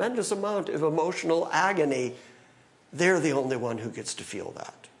tremendous amount of emotional agony, they're the only one who gets to feel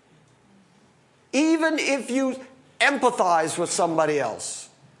that. Even if you empathize with somebody else,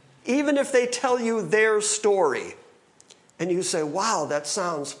 even if they tell you their story, and you say, wow, that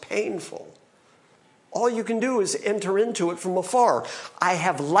sounds painful, All you can do is enter into it from afar. I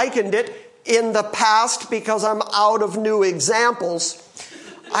have likened it in the past because I'm out of new examples.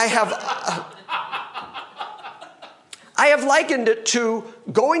 I have likened it to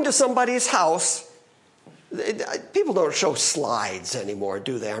going to somebody's house. People don't show slides anymore,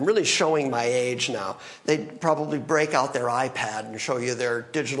 do they? I'm really showing my age now. They probably break out their iPad and show you their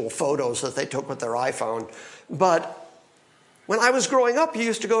digital photos that they took with their iPhone. But when I was growing up, you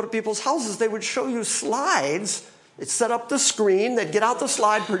used to go to people's houses. They would show you slides. They'd set up the screen. They'd get out the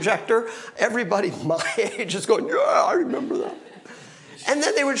slide projector. Everybody my age is going, yeah, I remember that. And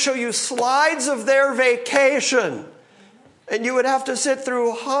then they would show you slides of their vacation. And you would have to sit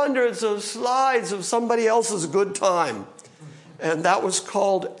through hundreds of slides of somebody else's good time. And that was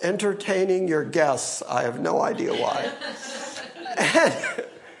called entertaining your guests. I have no idea why.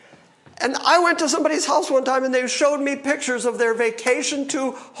 And I went to somebody's house one time and they showed me pictures of their vacation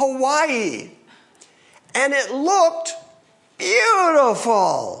to Hawaii. And it looked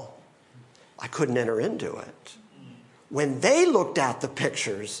beautiful. I couldn't enter into it. When they looked at the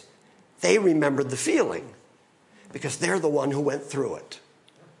pictures, they remembered the feeling because they're the one who went through it.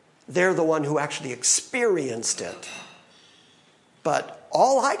 They're the one who actually experienced it. But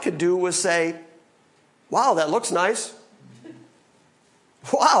all I could do was say, wow, that looks nice.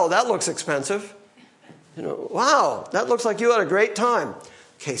 Wow, that looks expensive. Wow, that looks like you had a great time.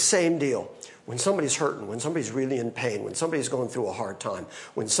 Okay, same deal. When somebody's hurting, when somebody's really in pain, when somebody's going through a hard time,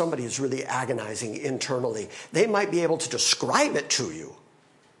 when somebody is really agonizing internally, they might be able to describe it to you.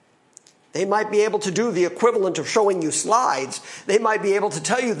 They might be able to do the equivalent of showing you slides. They might be able to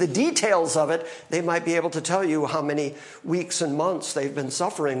tell you the details of it. They might be able to tell you how many weeks and months they've been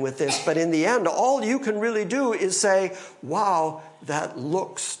suffering with this. But in the end, all you can really do is say, wow, that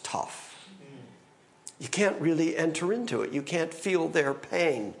looks tough. You can't really enter into it. You can't feel their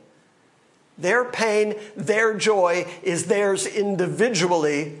pain. Their pain, their joy is theirs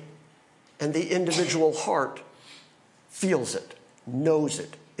individually, and the individual heart feels it, knows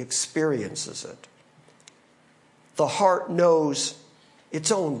it, experiences it. The heart knows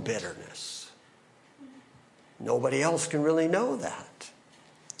its own bitterness. Nobody else can really know that.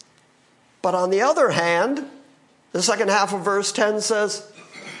 But on the other hand, the second half of verse 10 says,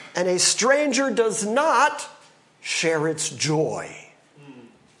 and a stranger does not share its joy.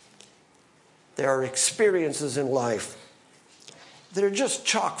 There are experiences in life that are just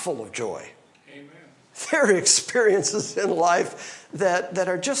chock full of joy. Amen. There are experiences in life that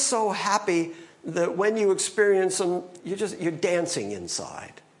are just so happy that when you experience them, you're dancing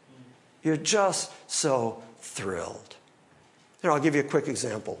inside. You're just so thrilled. Here, I'll give you a quick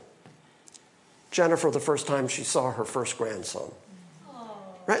example. Jennifer, the first time she saw her first grandson.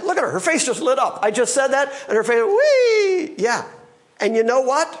 Right? Look at her. Her face just lit up. I just said that, and her face, whee! Yeah. And you know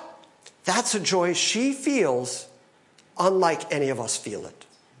what? That's a joy she feels unlike any of us feel it.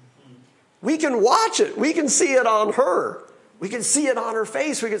 We can watch it. We can see it on her. We can see it on her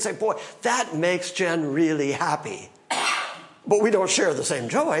face. We can say, boy, that makes Jen really happy. But we don't share the same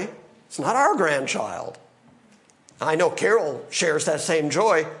joy. It's not our grandchild. I know Carol shares that same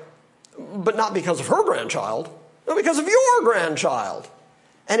joy, but not because of her grandchild, but because of your grandchild.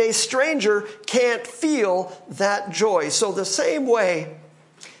 And a stranger can't feel that joy. So the same way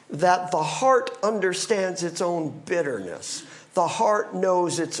that the heart understands its own bitterness, the heart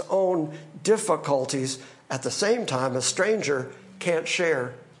knows its own difficulties, at the same time, a stranger can't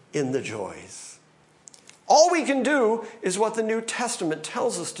share in the joys. All we can do is what the New Testament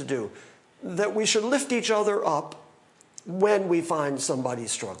tells us to do, that we should lift each other up when we find somebody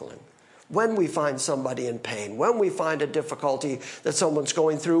struggling, when we find somebody in pain, when we find a difficulty that someone's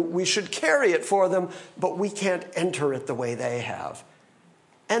going through. We should carry it for them, but we can't enter it the way they have.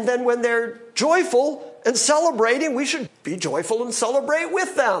 And then when they're joyful and celebrating, we should be joyful and celebrate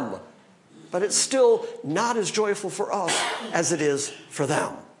with them. But it's still not as joyful for us as it is for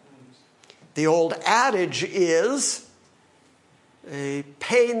them. The old adage is, a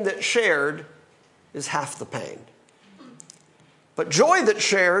pain that's shared is half the pain. But joy that's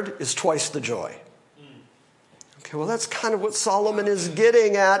shared is twice the joy. Okay, well, that's kind of what Solomon is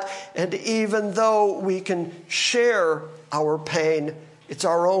getting at. And even though we can share our pain, it's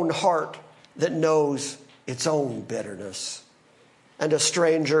our own heart that knows its own bitterness. And a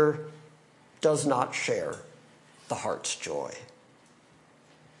stranger does not share the heart's joy.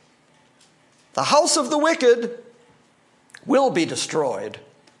 The house of the wicked will be destroyed,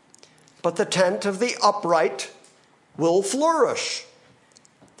 but the tent of the upright will flourish.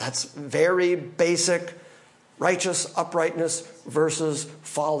 That's very basic righteous uprightness versus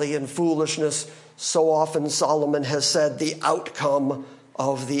folly and foolishness. So often Solomon has said the outcome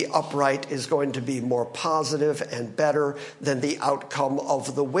of the upright is going to be more positive and better than the outcome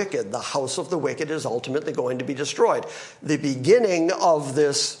of the wicked. The house of the wicked is ultimately going to be destroyed. The beginning of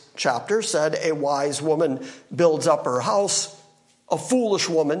this chapter said a wise woman builds up her house. A foolish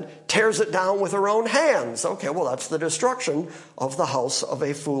woman tears it down with her own hands. Okay, well, that's the destruction of the house of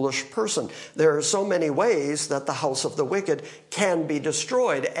a foolish person. There are so many ways that the house of the wicked can be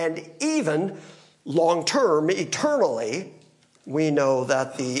destroyed. And even long-term, eternally, we know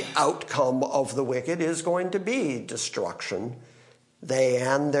that the outcome of the wicked is going to be destruction. They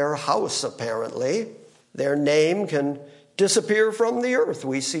and their house, apparently. Their name can disappear from the earth.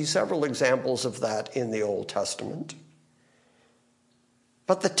 We see several examples of that in the Old Testament.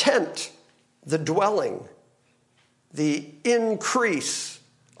 But the tent, the dwelling, the increase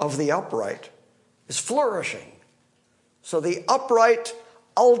of the upright is flourishing. So the upright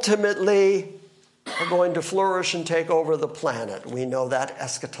ultimately are going to flourish and take over the planet. We know that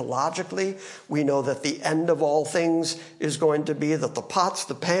eschatologically. We know that the end of all things is going to be that the pots,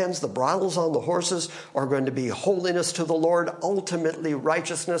 the pans, the bridles on the horses are going to be holiness to the Lord. Ultimately,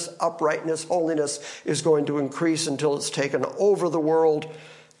 righteousness, uprightness, holiness is going to increase until it's taken over the world.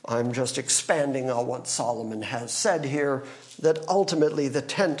 I'm just expanding on what Solomon has said here, that ultimately the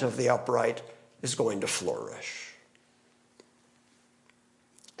tent of the upright is going to flourish.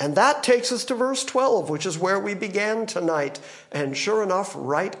 And that takes us to verse 12, which is where we began tonight. And sure enough,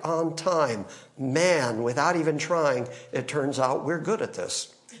 right on time. Man, without even trying, it turns out we're good at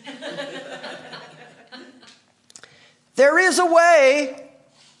this. There is a way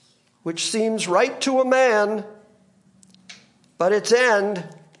which seems right to a man, but its end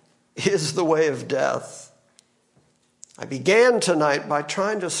is the way of death. I began tonight by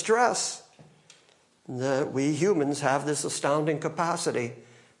trying to stress that we humans have this astounding capacity.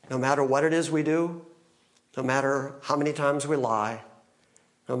 No matter what it is we do, no matter how many times we lie,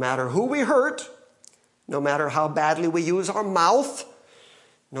 no matter who we hurt, no matter how badly we use our mouth,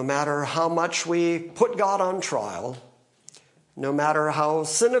 no matter how much we put God on trial, no matter how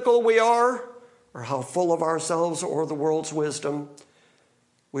cynical we are or how full of ourselves or the world's wisdom,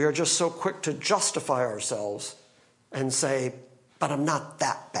 we are just so quick to justify ourselves and say, but I'm not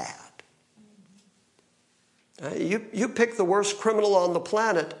that bad. You pick the worst criminal on the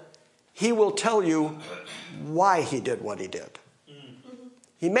planet, he will tell you why he did what he did.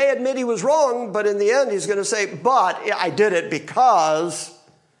 He may admit he was wrong, but in the end he's going to say, but I did it because,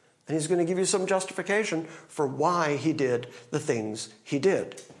 and he's going to give you some justification for why he did the things he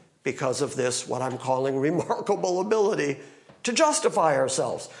did. Because of this, what I'm calling remarkable ability to justify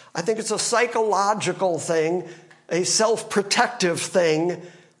ourselves. I think it's a psychological thing, a self-protective thing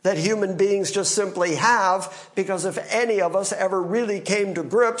that human beings just simply have, because if any of us ever really came to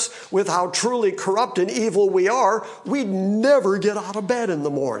grips with how truly corrupt and evil we are, we'd never get out of bed in the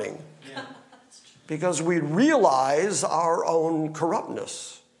morning. Yeah. Because we'd realize our own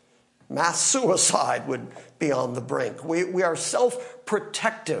corruptness. Mass suicide would be on the brink. We are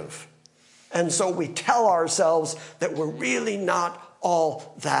self-protective. And so we tell ourselves that we're really not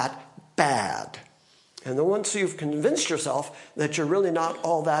all that bad. And then once you've convinced yourself that you're really not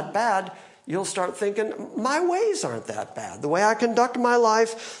all that bad, you'll start thinking, my ways aren't that bad. The way I conduct my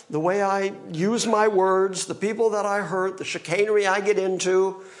life, the way I use my words, the people that I hurt, the chicanery I get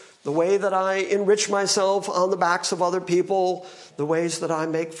into, the way that I enrich myself on the backs of other people, the ways that I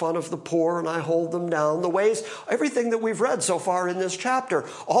make fun of the poor and I hold them down, the ways, everything that we've read so far in this chapter,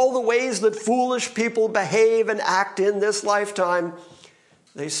 all the ways that foolish people behave and act in this lifetime,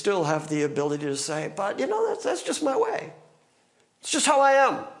 they still have the ability to say, but, that's just my way. It's just how I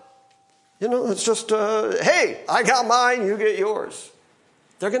am. It's just, hey, I got mine, you get yours.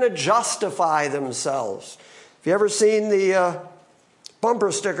 They're going to justify themselves. Have you ever seen the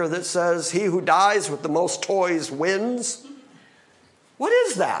bumper sticker that says, he who dies with the most toys wins? What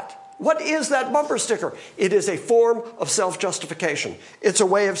is that? What is that bumper sticker? It is a form of self-justification. It's a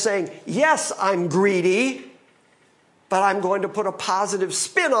way of saying, yes, I'm greedy, but I'm going to put a positive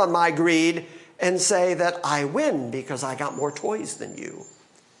spin on my greed and say that I win because I got more toys than you.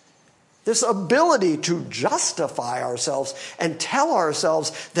 This ability to justify ourselves and tell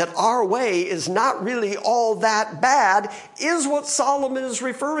ourselves that our way is not really all that bad is what Solomon is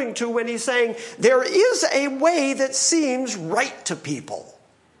referring to when he's saying there is a way that seems right to people.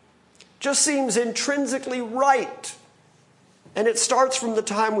 Just seems intrinsically right. And it starts from the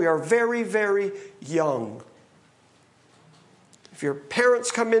time we are very, very young. If your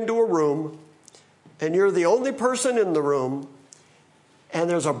parents come into a room and you're the only person in the room and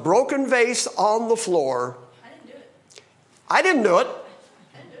there's a broken vase on the floor. I didn't do it.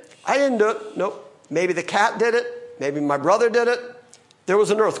 I didn't do it. Nope. Maybe the cat did it. Maybe my brother did it. there was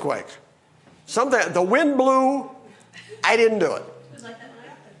an earthquake. Something, the wind blew, I didn't do it. It was like that when I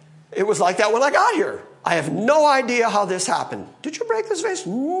got there. It was like that when I got here. I have no idea how this happened. Did you break this vase?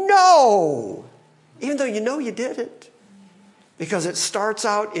 No. Even though you know you did it. Because it starts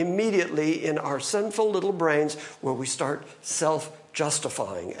out immediately in our sinful little brains where we start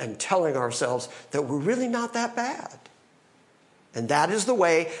self-justifying and telling ourselves that we're really not that bad. And that is the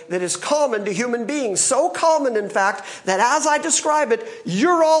way that is common to human beings. So common, in fact, that as I describe it,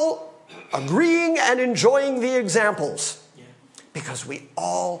 you're all agreeing and enjoying the examples. Because we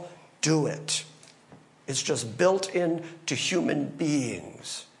all do it. It's just built into human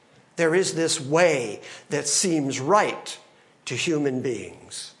beings. There is this way that seems right to human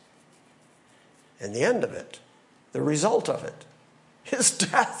beings. And the end of it, the result of it, is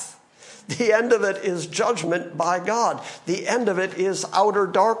death. The end of it is judgment by God. The end of it is outer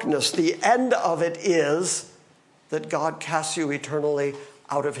darkness. The end of it is that God casts you eternally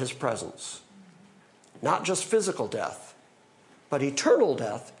out of his presence. Not just physical death, but eternal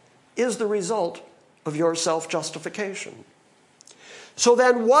death is the result of your self-justification. So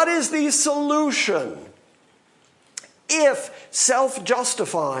then what is the solution? If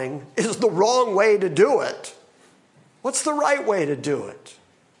self-justifying is the wrong way to do it, what's the right way to do it?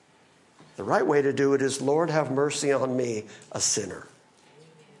 The right way to do it is, Lord, have mercy on me, a sinner.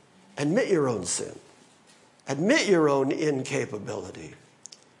 Admit your own sin. Admit your own incapability.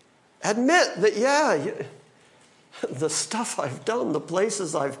 Admit that, the stuff I've done, the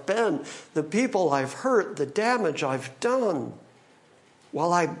places I've been, the people I've hurt, the damage I've done,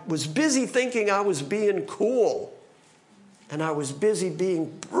 while I was busy thinking I was being cool, and I was busy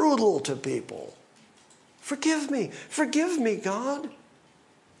being brutal to people. Forgive me, God.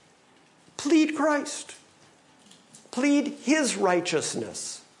 Plead Christ. Plead his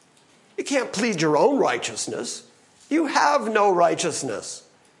righteousness. You can't plead your own righteousness. You have no righteousness.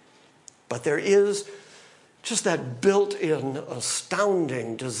 But there is just that built-in,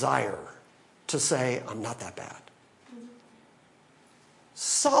 astounding desire to say, I'm not that bad.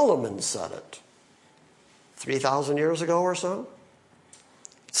 Solomon said it 3,000 years ago or so.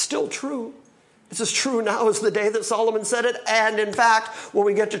 It's still true. It's as true now as the day that Solomon said it. And in fact, when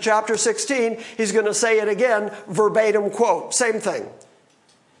we get to chapter 16, he's going to say it again, verbatim quote, same thing.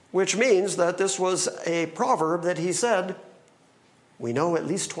 Which means that this was a proverb that he said, we know at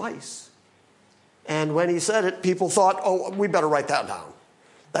least twice. And when he said it, people thought, oh, we better write that down.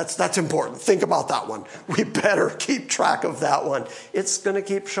 That's important. Think about that one. We better keep track of that one. It's going to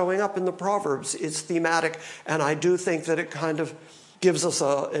keep showing up in the Proverbs. It's thematic. And I do think that it kind of gives us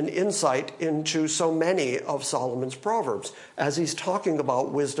an insight into so many of Solomon's Proverbs. As he's talking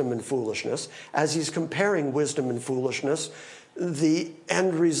about wisdom and foolishness, as he's comparing wisdom and foolishness, the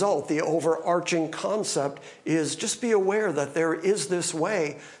end result, the overarching concept is just be aware that there is this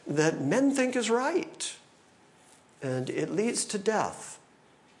way that men think is right. And it leads to death.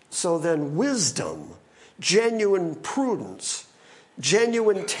 So then wisdom, genuine prudence,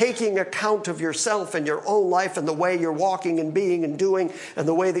 genuine taking account of yourself and your own life and the way you're walking and being and doing and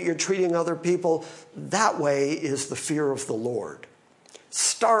the way that you're treating other people, that way is the fear of the Lord.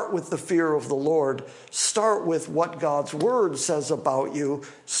 Start with the fear of the Lord. Start with what God's word says about you.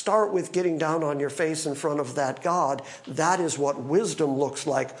 Start with getting down on your face in front of that God. That is what wisdom looks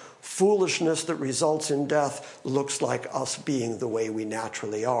like. Foolishness that results in death looks like us being the way we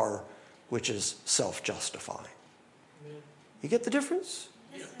naturally are, which is self-justifying. You get the difference?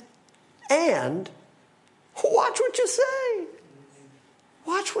 Yes, And watch what you say.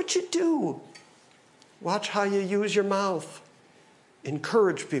 Watch what you do. Watch how you use your mouth.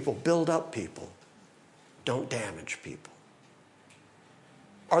 Encourage people, build up people. Don't damage people.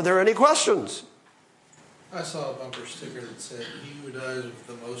 Are there any questions? I saw a bumper sticker that said, he who dies with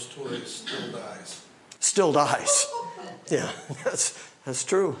the most toys still dies. Still dies. Yeah, that's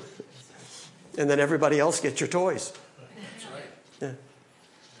true. And then everybody else gets your toys. That's right. Yeah.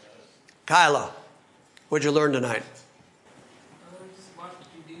 Kyla, what'd you learn tonight? Just watch what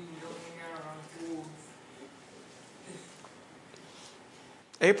you do. Don't hang out around fools.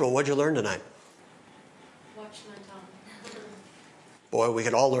 April, what'd you learn tonight? Watch my tongue. Boy, we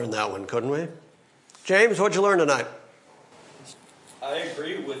could all learn that one, couldn't we? James, what'd you learn tonight? I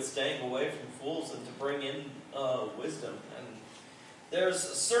agree with staying away from fools and to bring in wisdom. And there's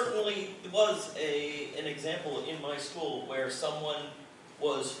certainly was an example in my school where someone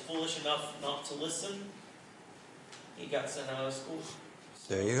was foolish enough not to listen. He got sent out of school.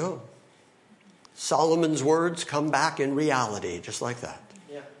 There you go. Solomon's words come back in reality, just like that.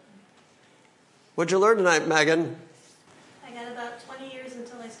 Yeah. What'd you learn tonight, Megan? I got about 20 years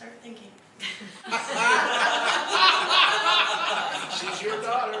until I start thinking. She She's your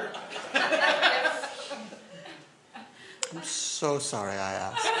daughter. I'm so sorry I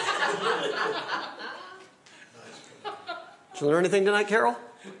asked. Did you learn anything tonight, Carol?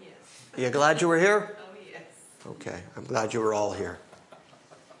 Yes. Are you glad you were here? Oh, yes. Okay, I'm glad you were all here.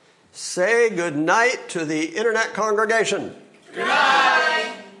 Say good night to the internet congregation. Good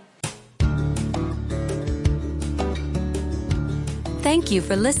night. Thank you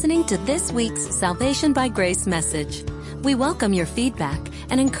for listening to this week's Salvation by Grace message. We welcome your feedback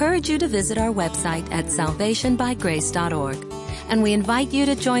and encourage you to visit our website at salvationbygrace.org. And we invite you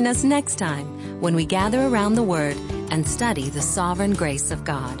to join us next time when we gather around the Word and study the sovereign grace of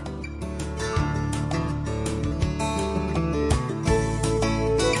God.